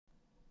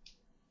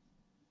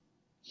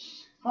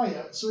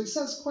Hiya, so it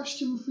says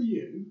question for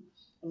you,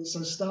 and it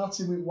says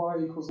starting with y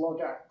equals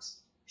log x,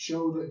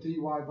 show that dy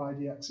by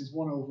dx is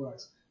 1 over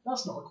x.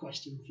 That's not a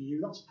question for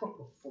you, that's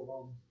proper full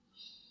on.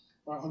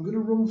 Right, I'm going to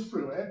run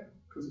through it,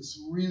 because it's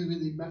really,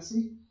 really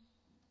messy.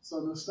 So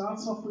I'm going to start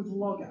off with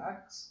log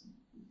x,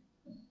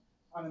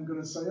 and I'm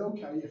going to say,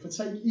 okay, if I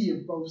take e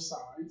of both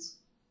sides,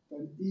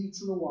 then e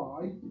to the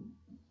y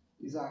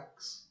is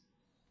x.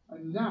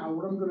 And now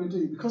what I'm going to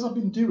do, because I've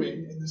been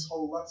doing in this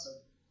whole lesson,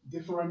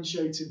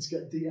 differentiating to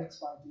get dx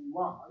by dy,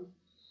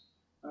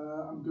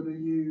 I'm going to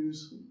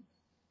use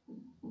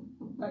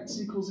x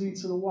equals e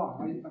to the y,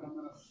 and I'm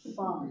going to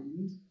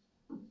find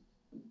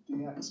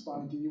dx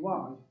by dy.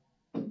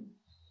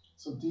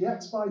 So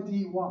dx by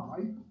dy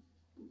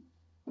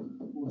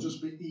will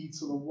just be e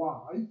to the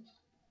y,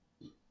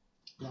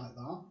 like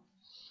that.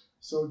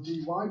 So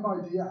dy by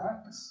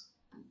dx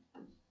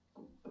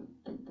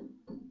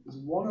is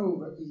 1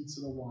 over e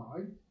to the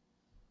y,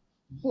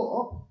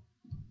 but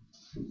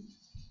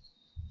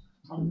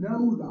I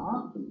know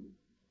that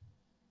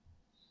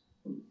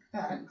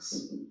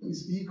x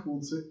is equal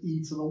to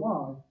e to the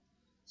y.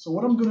 So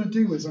what I'm going to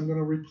do is I'm going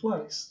to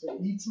replace the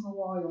e to the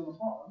y on the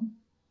bottom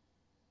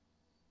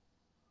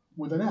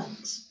with an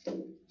x.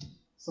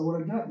 So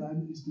what I get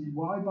then is dy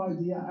by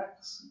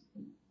dx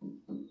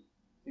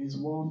is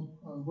 1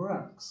 over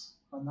x,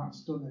 and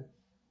that's done it.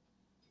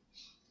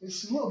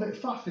 It's a little bit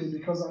faffy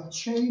because I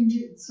change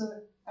it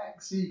to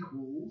x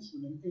equals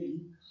with an e,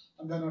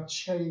 and then I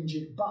change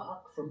it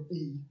back from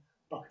e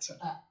back to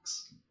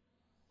x.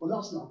 Well,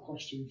 that's not a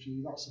question for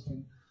you, that's the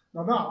thing.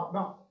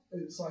 Now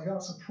it's like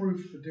that's a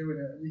proof for doing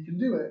it, and you can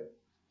do it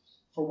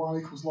for y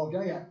equals log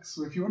ax.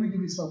 So if you want to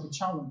give yourself a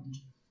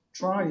challenge,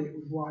 try it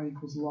with y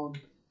equals log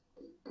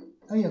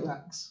a of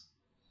x,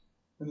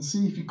 and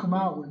see if you come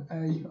out with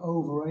a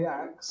over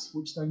ax,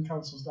 which then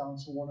cancels down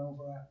to 1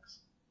 over x.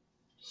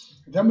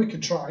 And then we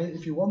could try it,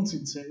 if you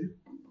wanted to,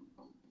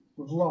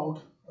 with log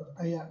of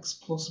ax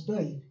plus b,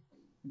 and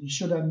you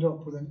should end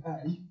up with an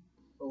a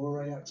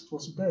over ax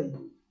plus b.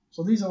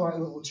 So these are like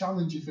little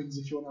challengey things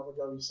if you want to have a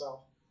go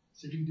yourself.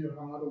 See if you can do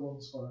harder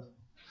ones for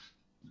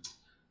it.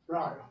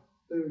 Right,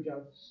 there we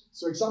go.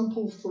 So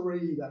example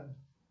 3 then.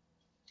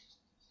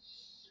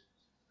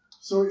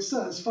 So it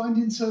says find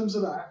in terms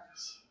of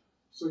x.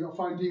 So we've got to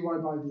find dy by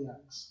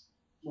dx.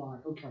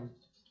 Right, okay.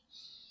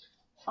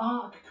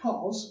 Arc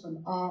cos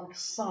and arc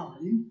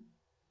sine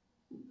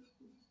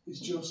is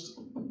just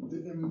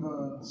the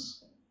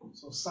inverse.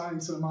 So sine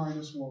to the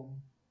minus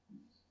 1.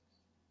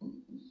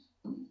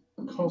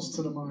 Cos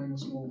to the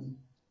minus 1.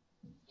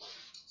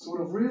 So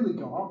what I've really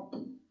got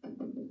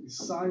is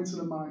sine to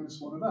the minus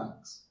 1 of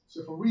x.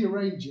 So if I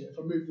rearrange it, if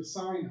I move the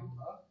sine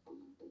over,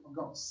 I've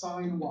got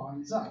sine y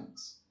is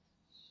x.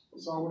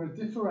 So I want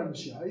to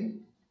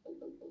differentiate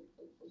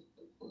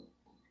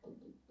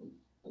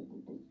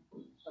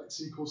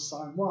x equals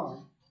sine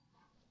y.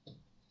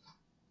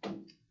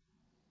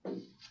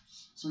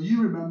 So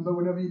you remember,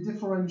 whenever you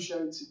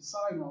differentiate in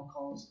sine or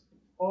cos,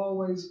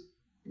 always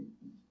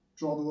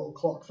draw the little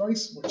clock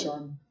face, which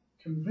I'm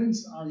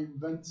convinced I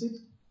invented,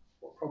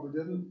 but probably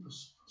didn't,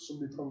 because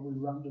somebody probably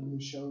randomly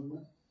showed me.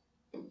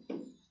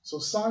 So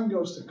sine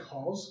goes to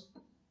cos,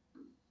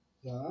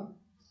 there.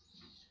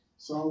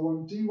 So I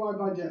want dy by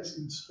dx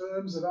in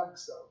terms of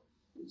x though.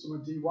 So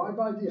my dy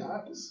by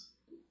dx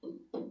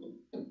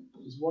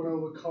is 1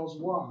 over cos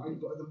y,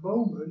 but at the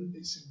moment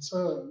it's in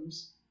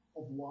terms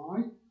of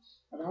y,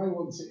 and I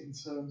want it in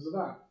terms of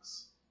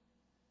x.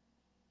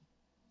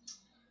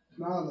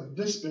 Now then,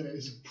 this bit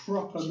is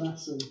proper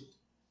messy.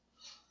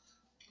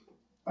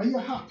 Are you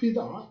happy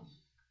that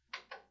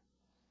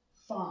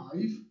 5,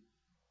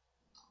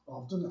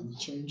 oh, I've done it on the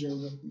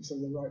changeover instead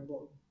of the right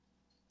button,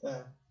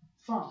 there,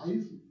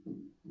 5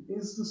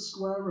 is the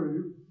square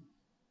root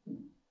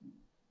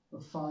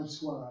of 5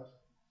 squared?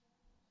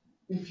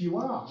 If you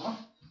are,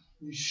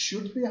 you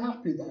should be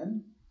happy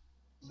then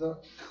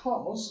that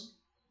cos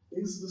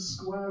is the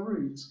square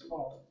root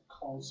of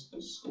cos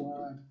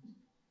squared.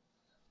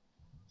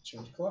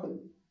 Change colour.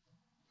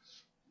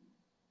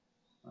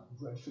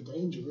 Red for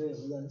danger,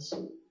 really, this.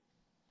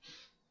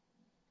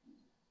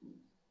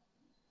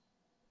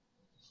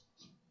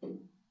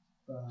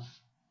 There.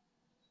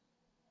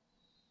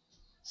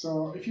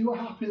 So if you were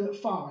happy that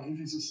 5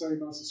 is the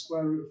same as the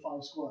square root of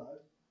 5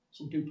 squared,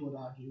 some people would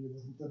argue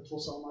with the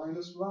plus or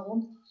minus for that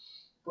one.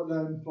 But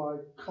then,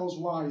 like, cos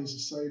y is the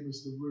same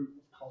as the root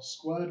of cos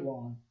squared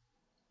y.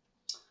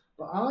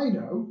 But I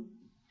know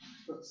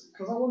that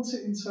because I want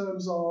it in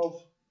terms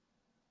of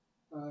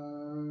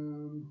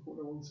what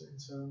do I want it in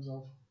terms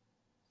of?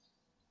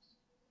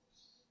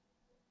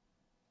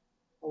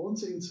 I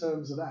want it in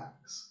terms of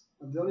x,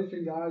 and the only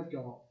thing I've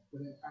got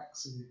with an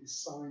x in it is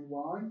sine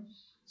y.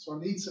 So I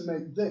need to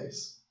make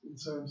this in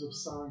terms of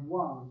sine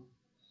y.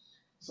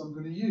 So I'm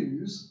going to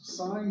use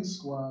sine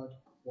squared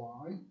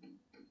y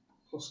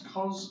plus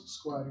cos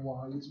squared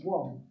y is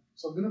 1.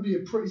 So I'm going to be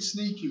pretty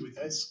sneaky with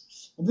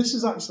this. And this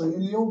is actually,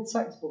 in the old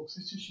textbooks,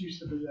 this just used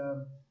to be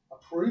a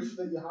proof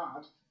that you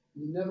had.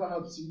 You never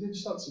had to, you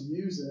just had to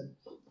use it.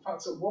 In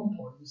fact, at one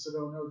point, you said,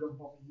 oh no, don't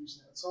bother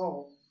using it at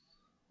all.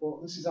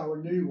 but this is our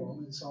new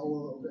one. It's all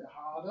a little bit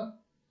harder.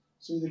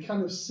 So you've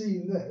kind of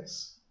seen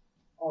this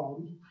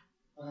on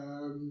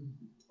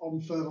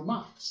further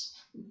maths.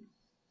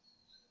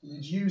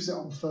 You'd use it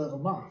on further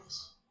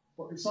maths,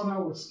 but it's on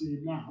our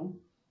scheme now,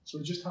 so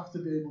we just have to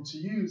be able to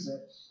use it.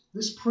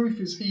 This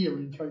proof is here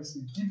in case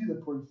they give you the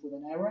proof with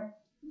an error.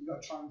 You've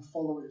got to try and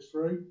follow it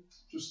through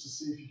just to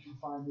see if you can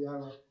find the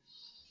error.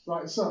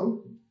 Right,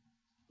 so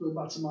going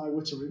back to my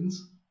witterings.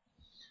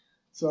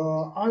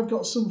 So I've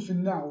got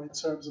something now in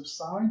terms of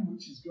sine,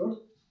 which is good.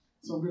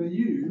 So I'm going to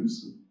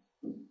use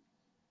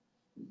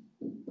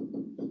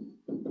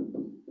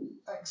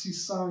x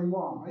is sine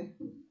y.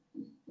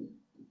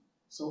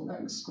 So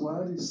x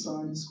squared is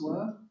sine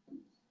squared.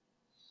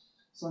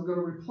 So I'm going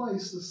to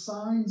replace the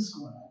sine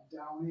squared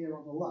down here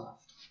on the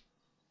left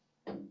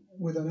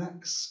with an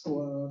x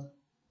squared.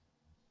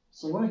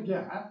 So what I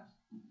get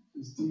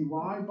is dy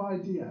by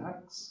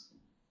dx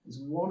is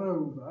 1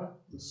 over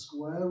the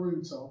square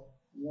root of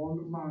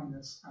 1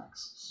 minus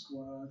x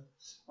squared.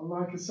 And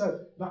like I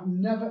said, that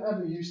never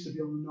ever used to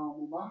be on the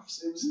normal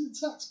maths. It was in the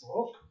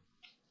textbook,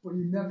 but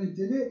you never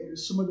did it. It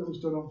was something that was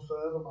done on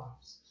further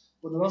maths.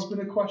 But there has been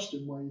a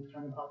question where you've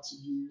kind of had to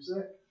use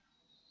it,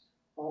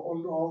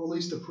 or at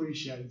least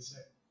appreciate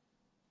it.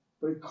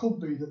 But it could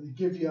be that they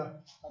give you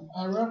an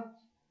error,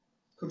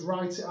 could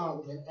write it out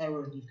with an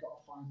error, and you've got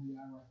to find the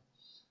error.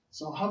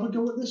 So I'll have a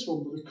go at this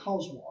one with a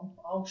cos one.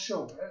 I'll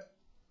show it.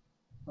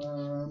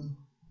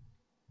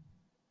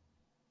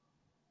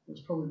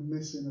 It's probably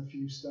missing a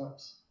few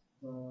steps.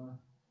 No,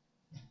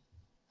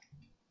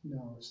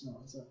 it's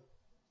not, is it?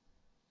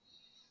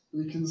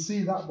 You can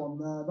see that one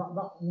there.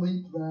 That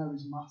leap there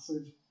is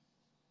massive.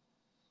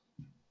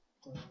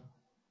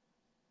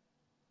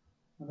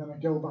 And then I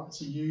go back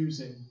to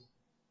using,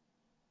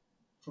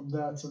 from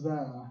there to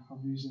there,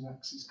 I'm using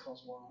x is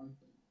cos y.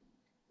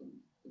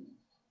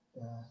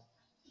 There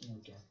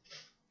we go.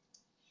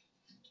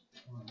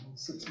 Right,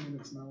 6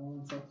 minutes now,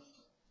 aren't I?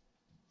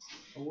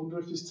 I wonder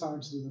if it's time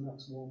to do the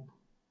next one.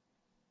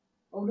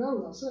 Oh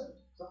no, that's it.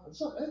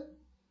 That's it.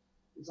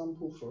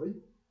 Example 3.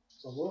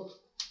 So look.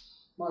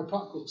 My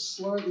pack looks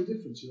slightly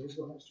different, you know, it's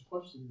got an extra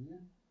question in here.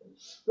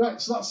 Right,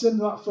 so that's the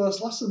end of that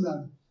first lesson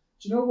then.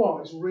 Do you know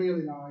what? It's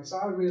really nice.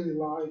 I really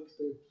like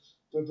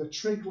the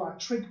trig, like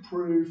trig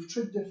proof,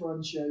 trig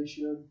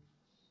differentiation.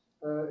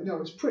 You know,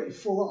 it's pretty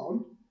full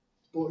on,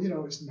 but you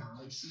know, it's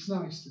nice. It's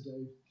nice to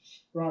do.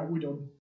 Right, we're done.